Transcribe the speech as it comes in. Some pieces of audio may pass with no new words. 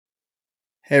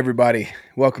Hey, everybody.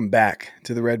 Welcome back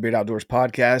to the Redbeard Outdoors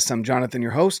podcast. I'm Jonathan,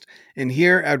 your host. And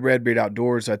here at Redbeard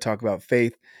Outdoors, I talk about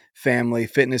faith, family,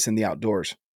 fitness, and the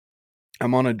outdoors.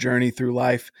 I'm on a journey through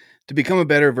life to become a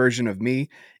better version of me.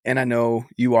 And I know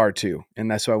you are too.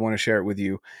 And that's why I want to share it with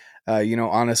you.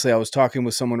 Honestly, I was talking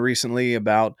with someone recently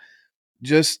about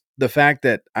just the fact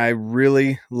that I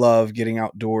really love getting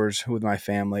outdoors with my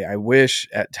family. I wish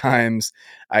at times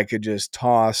I could just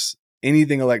toss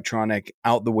anything electronic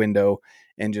out the window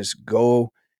and just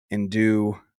go and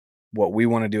do what we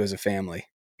want to do as a family.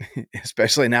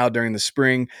 Especially now during the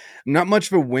spring. I'm not much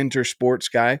of a winter sports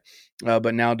guy,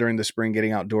 but now during the spring,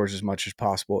 getting outdoors as much as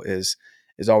possible is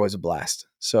always a blast.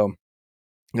 So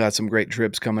got some great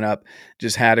trips coming up.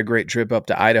 Just had a great trip up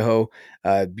to Idaho.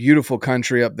 Beautiful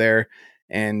country up there,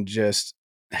 and just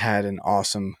had an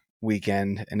awesome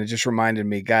weekend. And it just reminded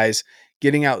me, guys,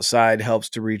 getting outside helps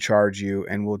to recharge you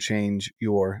and will change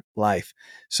your life.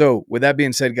 So, with that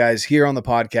being said, guys, here on the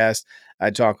podcast,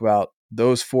 I talk about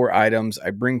those 4 items.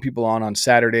 I bring people on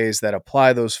Saturdays that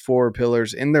apply those 4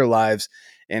 pillars in their lives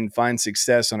and find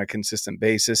success on a consistent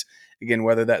basis. Again,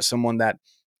 whether that's someone that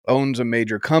owns a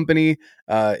major company,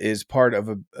 is part of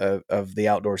the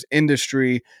outdoors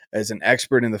industry, as an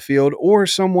expert in the field, or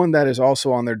someone that is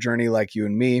also on their journey like you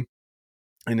and me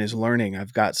and is learning.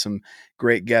 I've got some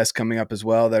great guests coming up as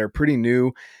well that are pretty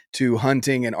new to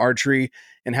hunting and archery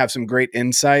and have some great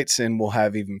insights. And we'll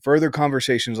have even further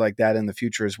conversations like that in the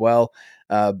future as well.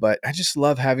 But I just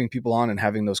love having people on and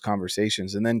having those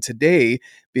conversations. And then today,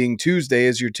 being Tuesday,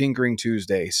 is your Tinkering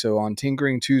Tuesday. So on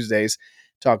Tinkering Tuesdays,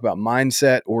 talk about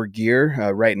mindset or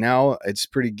gear. Right now, it's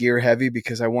pretty gear heavy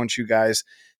because I want you guys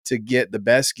to get the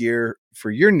best gear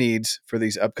for your needs for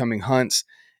these upcoming hunts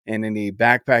and any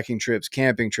backpacking trips,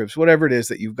 camping trips, whatever it is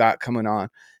that you've got coming on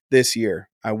this year.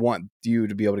 I want you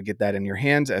to be able to get that in your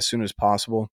hands as soon as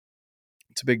possible.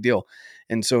 It's a big deal.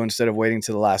 And so instead of waiting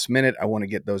to the last minute, I want to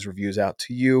get those reviews out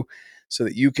to you so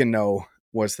that you can know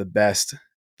what's the best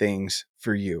things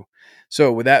for you.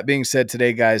 So with that being said,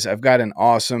 today, guys, I've got an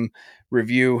awesome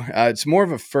review. It's more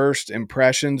of a first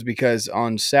impressions because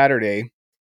on Saturday,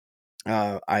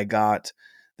 I got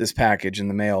this package in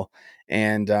the mail,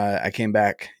 and I came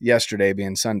back yesterday,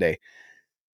 being Sunday,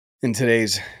 and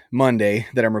today's Monday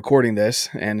that I'm recording this,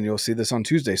 and you'll see this on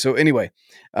Tuesday. So anyway,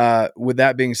 with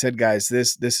that being said, guys,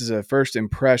 this is a first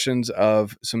impressions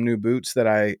of some new boots that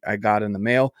I got in the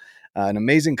mail. An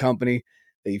amazing company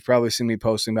that you've probably seen me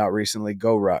posting about recently,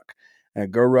 GoRuck.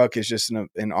 GoRuck is just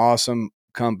an awesome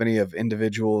company of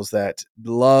individuals that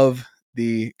love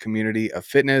the community of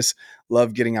fitness,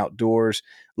 love getting outdoors,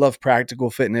 love practical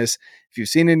fitness. If you've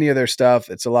seen any of their stuff,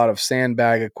 it's a lot of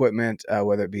sandbag equipment,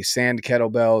 whether it be sand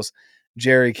kettlebells,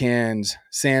 jerry cans,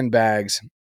 sandbags.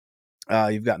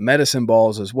 You've got medicine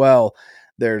balls as well.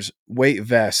 There's weight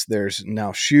vests. There's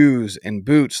now shoes and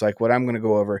boots, like what I'm going to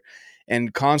go over,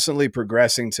 and constantly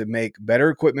progressing to make better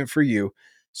equipment for you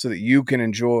so that you can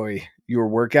enjoy your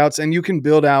workouts and you can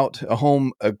build out a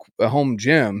home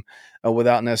gym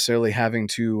without necessarily having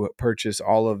to purchase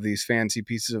all of these fancy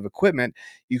pieces of equipment.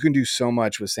 You can do so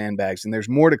much with sandbags, and there's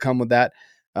more to come with that.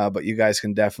 But you guys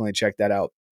can definitely check that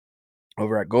out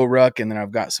over at GoRuck. And then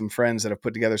I've got some friends that have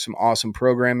put together some awesome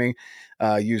programming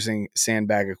using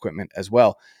sandbag equipment as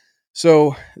well.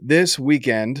 So this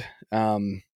weekend,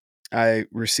 I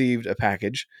received a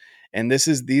package, and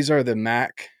these are the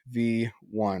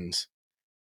MACV-1s.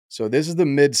 So this is the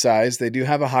mid-size. They do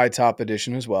have a high top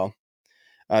edition as well.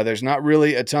 There's not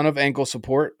really a ton of ankle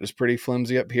support. It's pretty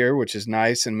flimsy up here, which is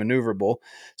nice and maneuverable.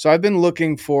 So I've been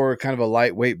looking for kind of a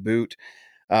lightweight boot.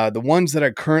 The ones that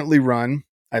I currently run,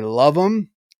 I love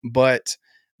them, but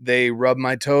they rub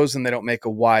my toes and they don't make a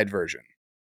wide version.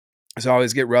 So I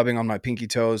always get rubbing on my pinky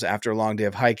toes after a long day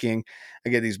of hiking. I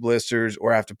get these blisters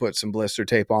or I have to put some blister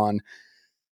tape on.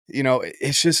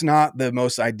 It's just not the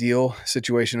most ideal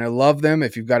situation. I love them.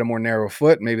 If you've got a more narrow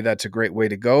foot, maybe that's a great way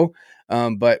to go.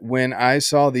 But when I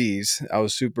saw these, I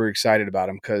was super excited about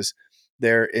them because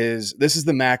this is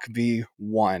the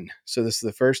MACV-1. So this is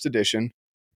the first edition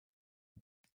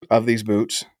of these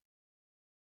boots.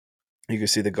 You can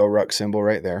see the GoRuck symbol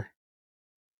right there,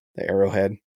 the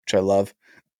arrowhead, which I love.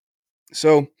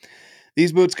 So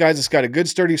these boots, guys, it's got a good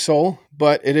sturdy sole,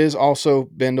 but it is also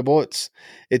bendable.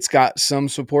 It's got some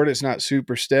support. It's not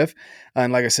super stiff.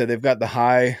 And like I said, they've got the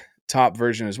high top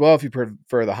version as well. If you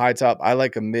prefer the high top, I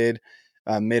like a mid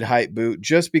height boot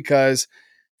just because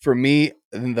for me,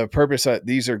 the purpose that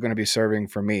these are going to be serving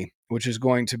for me, which is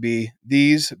going to be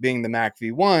these being the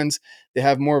MACV-1s, they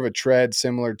have more of a tread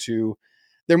similar to,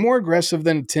 they're more aggressive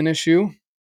than a tennis shoe,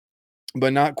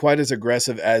 but not quite as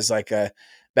aggressive as like a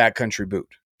backcountry boot,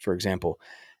 for example.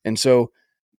 And so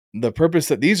the purpose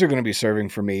that these are going to be serving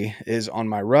for me is on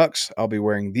my rucks. I'll be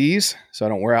wearing these so I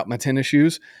don't wear out my tennis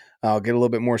shoes. I'll get a little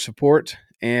bit more support.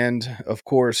 And of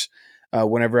course,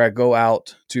 whenever I go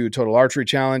out to total archery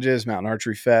challenges, mountain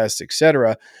archery fest,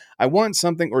 etc., I want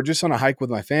something, or just on a hike with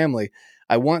my family,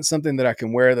 I want something that I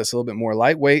can wear that's a little bit more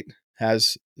lightweight,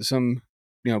 has some,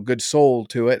 good sole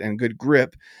to it and good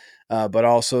grip, but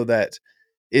also that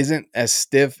isn't as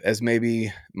stiff as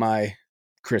maybe my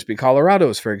Crispy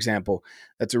Colorados, for example.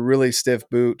 That's a really stiff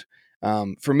boot.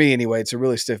 For me, anyway, it's a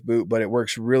really stiff boot, but it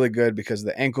works really good because of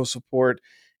the ankle support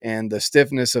and the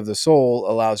stiffness of the sole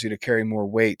allows you to carry more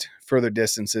weight further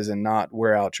distances and not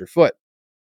wear out your foot.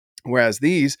 Whereas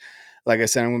these, like I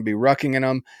said, I'm going to be rucking in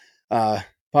them,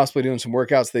 possibly doing some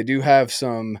workouts. They do have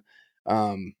some,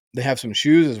 they have some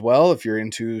shoes as well. If you're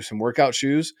into some workout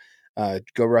shoes,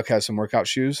 GoRuck has some workout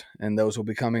shoes, and those will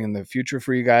be coming in the future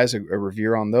for you guys, a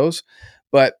review on those.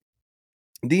 But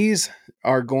these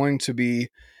are going to be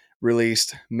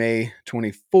released May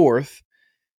 24th,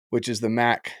 which is the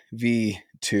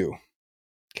MACV-2.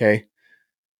 Okay.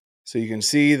 So you can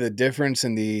see the difference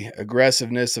in the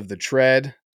aggressiveness of the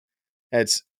tread.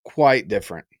 It's quite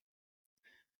different.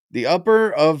 The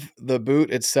upper of the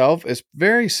boot itself is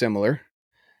very similar.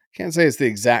 Can't say it's the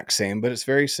exact same, but it's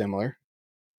very similar.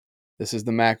 This is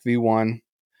the MACV-1.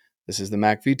 This is the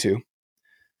MACV-2.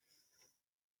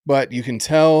 But you can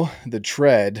tell the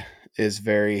tread is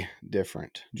very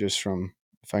different just from,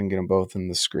 if I can get them both in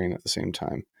the screen at the same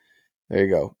time. There you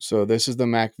go. So this is the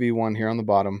MACV-1 here on the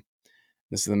bottom.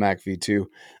 This is the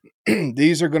MACV-2.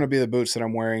 These are going to be the boots that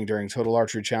I'm wearing during Total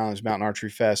Archery Challenge, Mountain Archery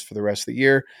Fest for the rest of the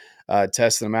year.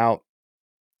 Testing them out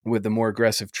with the more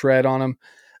aggressive tread on them.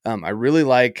 I really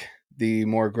like the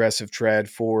more aggressive tread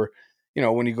for,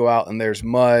 when you go out and there's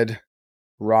mud,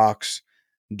 rocks,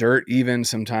 dirt, even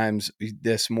sometimes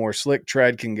this more slick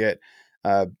tread can get,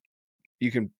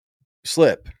 you can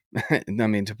slip. I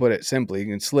mean, to put it simply, you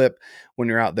can slip when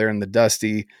you're out there in the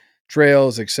dusty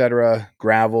trails, etc.,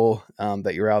 gravel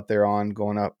that you're out there on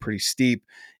going up pretty steep.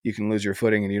 You can lose your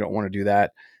footing, and you don't want to do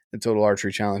that. The Total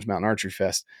Archery Challenge Mountain Archery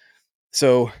Fest.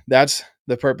 So that's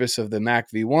the purpose of the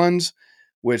MACV-1s,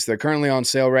 which they're currently on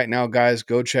sale right now, guys.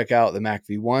 Go check out the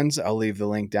MACV-1s. I'll leave the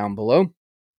link down below.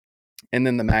 And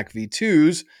then the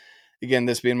MACV-2s, again,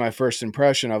 this being my first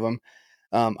impression of them,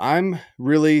 I'm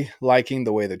really liking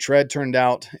the way the tread turned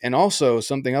out. And also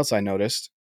something else I noticed,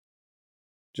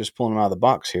 just pulling them out of the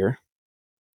box here.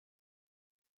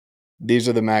 This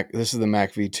is the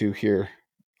MACV-2 here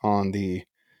on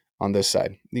this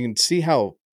side. You can see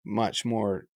how much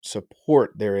more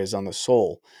support there is on the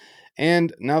sole.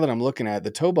 And now that I'm looking at it,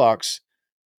 the toe box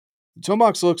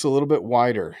looks a little bit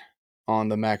wider on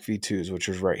the MACV-2s, which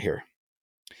is right here.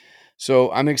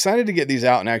 So I'm excited to get these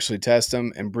out and actually test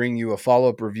them and bring you a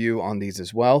follow-up review on these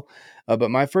as well. But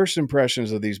my first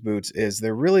impressions of these boots is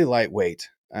they're really lightweight.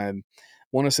 I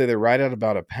want to say they're right at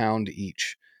about a pound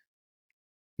each,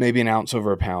 maybe an ounce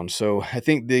over a pound. So I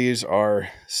think these are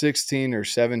 16 or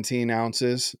 17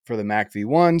 ounces for the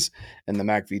MACV-1s, and the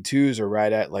MACV-2s are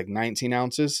right at like 19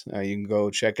 ounces. You can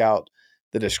go check out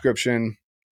the description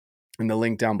and the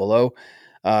link down below.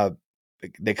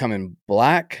 They come in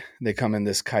black. They come in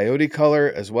this coyote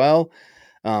color as well.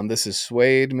 This is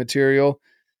suede material.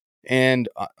 And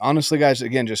honestly, guys,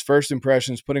 again, just first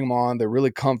impressions, putting them on, they're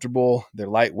really comfortable. They're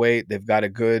lightweight. They've got a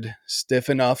good stiff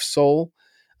enough sole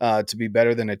to be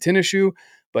better than a tennis shoe,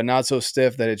 but not so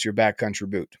stiff that it's your backcountry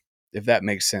boot, if that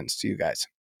makes sense to you guys.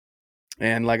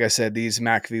 And like I said, these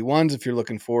MACV-1s, if you're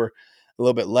looking for a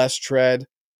little bit less tread,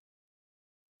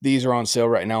 these are on sale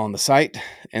right now on the site.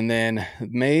 And then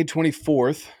May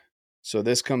 24th, so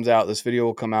this video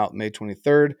will come out May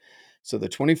 23rd. So the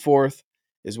 24th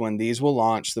is when these will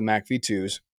launch, the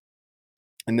MACV-2s.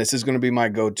 And this is going to be my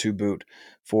go-to boot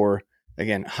for,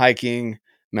 again, hiking,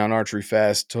 Mount Archery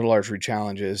Fest, Total Archery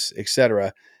Challenges,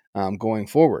 etc. Going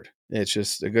forward. It's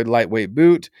just a good lightweight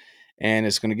boot, and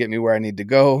it's going to get me where I need to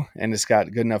go, and it's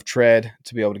got good enough tread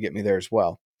to be able to get me there as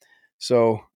well.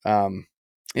 So,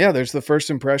 there's the first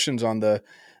impressions on the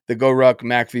GoRuck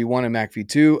MACV-1 and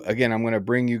MACV-2. Again, I'm going to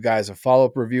bring you guys a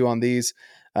follow-up review on these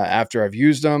after I've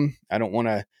used them. I don't want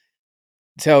to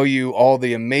tell you all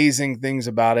the amazing things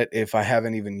about it if I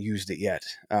haven't even used it yet.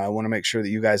 I want to make sure that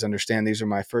you guys understand these are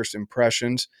my first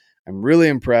impressions. I'm really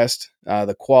impressed.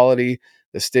 The quality,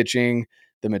 the stitching,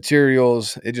 the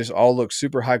materials, it just all looks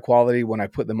super high quality. When I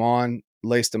put them on,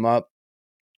 laced them up,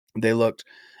 they looked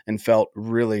and felt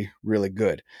really, really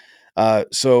good.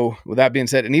 So with that being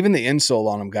said, and even the insole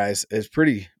on them, guys, is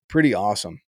pretty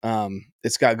awesome.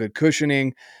 It's got good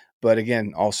cushioning, but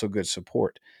again, also good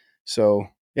support. So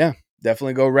yeah,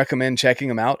 definitely go recommend checking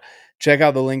them out. Check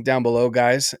out the link down below,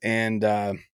 guys, and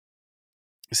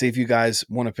see if you guys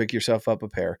want to pick yourself up a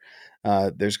pair.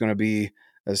 There's going to be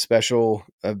a special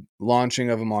launching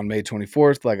of them on May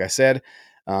 24th, like I said.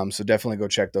 So definitely go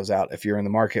check those out if you're in the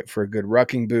market for a good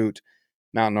rucking boot,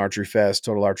 Mountain Archery Fest,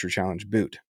 Total Archery Challenge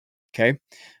boot. Okay.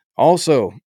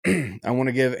 Also, I want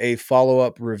to give a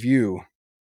follow-up review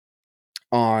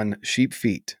on sheep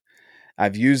feet.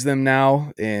 I've used them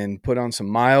now and put on some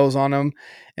miles on them,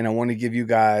 and I want to give you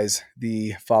guys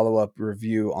the follow-up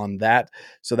review on that.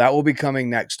 So that will be coming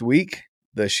next week,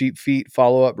 the sheep feet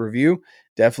follow-up review.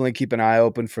 Definitely keep an eye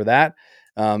open for that.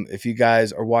 If you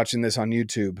guys are watching this on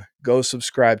YouTube, go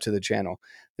subscribe to the channel.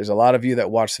 There's a lot of you that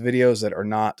watch the videos that are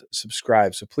not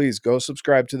subscribed, so please go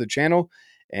subscribe to the channel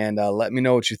and let me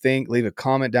know what you think. Leave a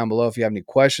comment down below if you have any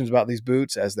questions about these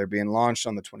boots as they're being launched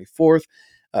on the 24th.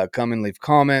 Come and leave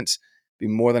comments. Be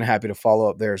more than happy to follow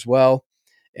up there as well.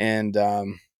 And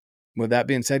with that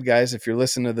being said, guys, if you're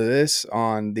listening to this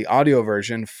on the audio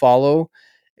version, follow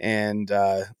and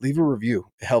leave a review.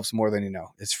 It helps more than you know.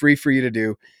 It's free for you to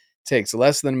do. It takes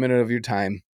less than a minute of your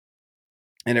time,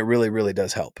 and it really, really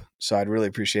does help. So I'd really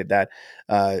appreciate that.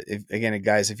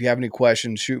 Guys, if you have any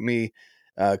questions, shoot me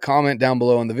a comment down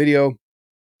below on the video,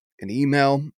 an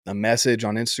email, a message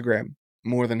on Instagram.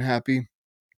 More than happy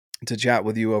to chat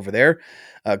with you over there.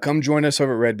 Come join us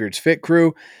over at Redbeard's Fit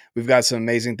Crew. We've got some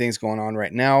amazing things going on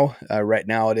right now. Right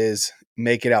now it is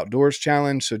Make It Outdoors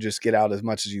Challenge, so just get out as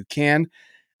much as you can.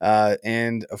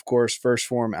 And of course, First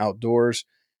Form Outdoors.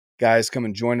 Guys, come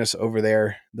and join us over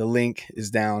there. The link is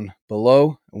down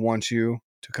below. I want you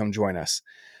to come join us.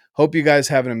 Hope you guys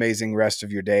have an amazing rest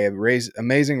of your day,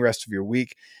 amazing rest of your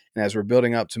week. And as we're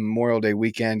building up to Memorial Day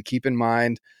weekend, keep in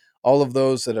mind all of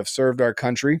those that have served our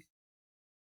country.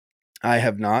 I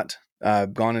have not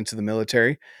gone into the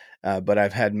military, but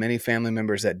I've had many family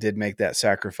members that did make that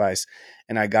sacrifice,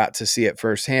 and I got to see it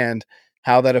firsthand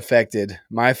how that affected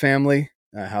my family,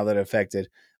 how that affected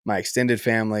my extended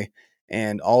family,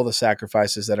 and all the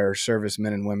sacrifices that our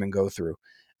servicemen and women go through.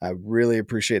 I really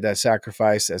appreciate that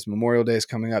sacrifice. As Memorial Day is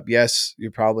coming up, yes,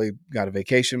 you probably got a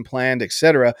vacation planned,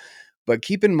 etc., but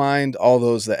keep in mind all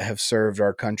those that have served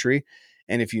our country,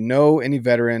 and if you know any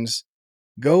veterans,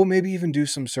 go maybe even do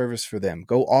some service for them.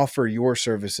 Go offer your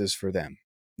services for them.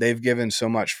 They've given so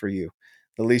much for you.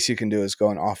 The least you can do is go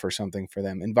and offer something for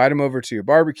them. Invite them over to your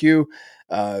barbecue.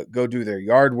 Go do their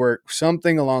yard work,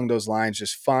 something along those lines.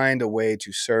 Just find a way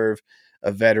to serve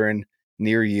a veteran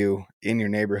near you, in your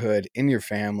neighborhood, in your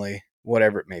family,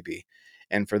 whatever it may be.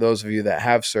 And for those of you that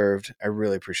have served, I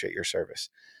really appreciate your service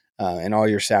and all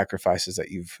your sacrifices that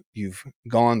you've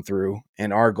gone through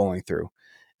and are going through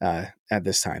at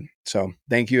this time. So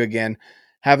thank you again.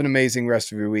 Have an amazing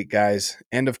rest of your week, guys.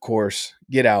 And of course,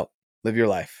 get out, live your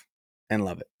life, and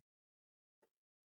love it.